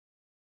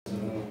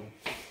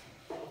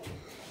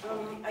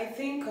I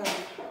think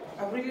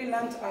I've really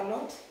learned a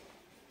lot.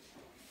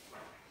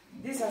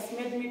 This has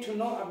made me to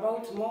know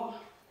more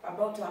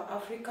about our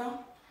Africa,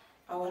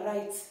 our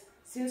rights.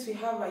 Since we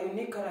have a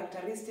unique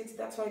characteristics,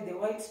 that's why the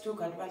whites took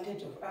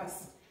advantage of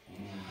us.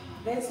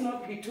 Let's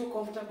not be too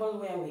comfortable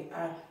where we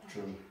are.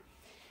 True.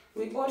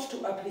 We ought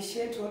to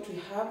appreciate what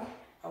we have,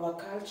 our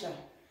culture.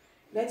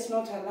 Let's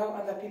not allow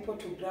other people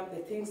to grab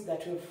the things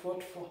that we've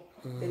fought for,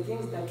 the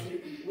things that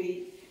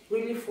we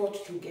really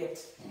fought to get.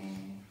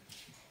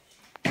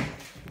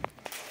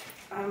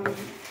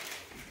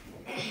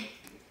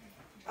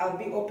 I'll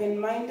be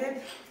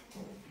open-minded.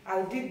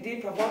 I'll dig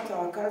deep about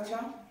our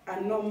culture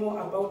and know more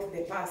about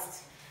the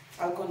past.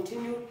 I'll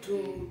continue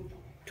to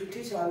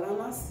teach our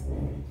learners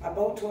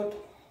about what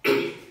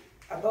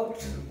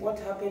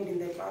happened in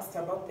the past,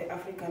 about the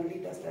African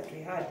leaders that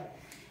we had.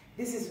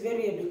 This is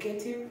very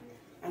educative,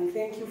 and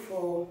thank you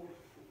for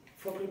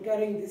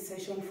preparing this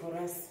session for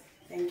us.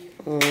 Thank you.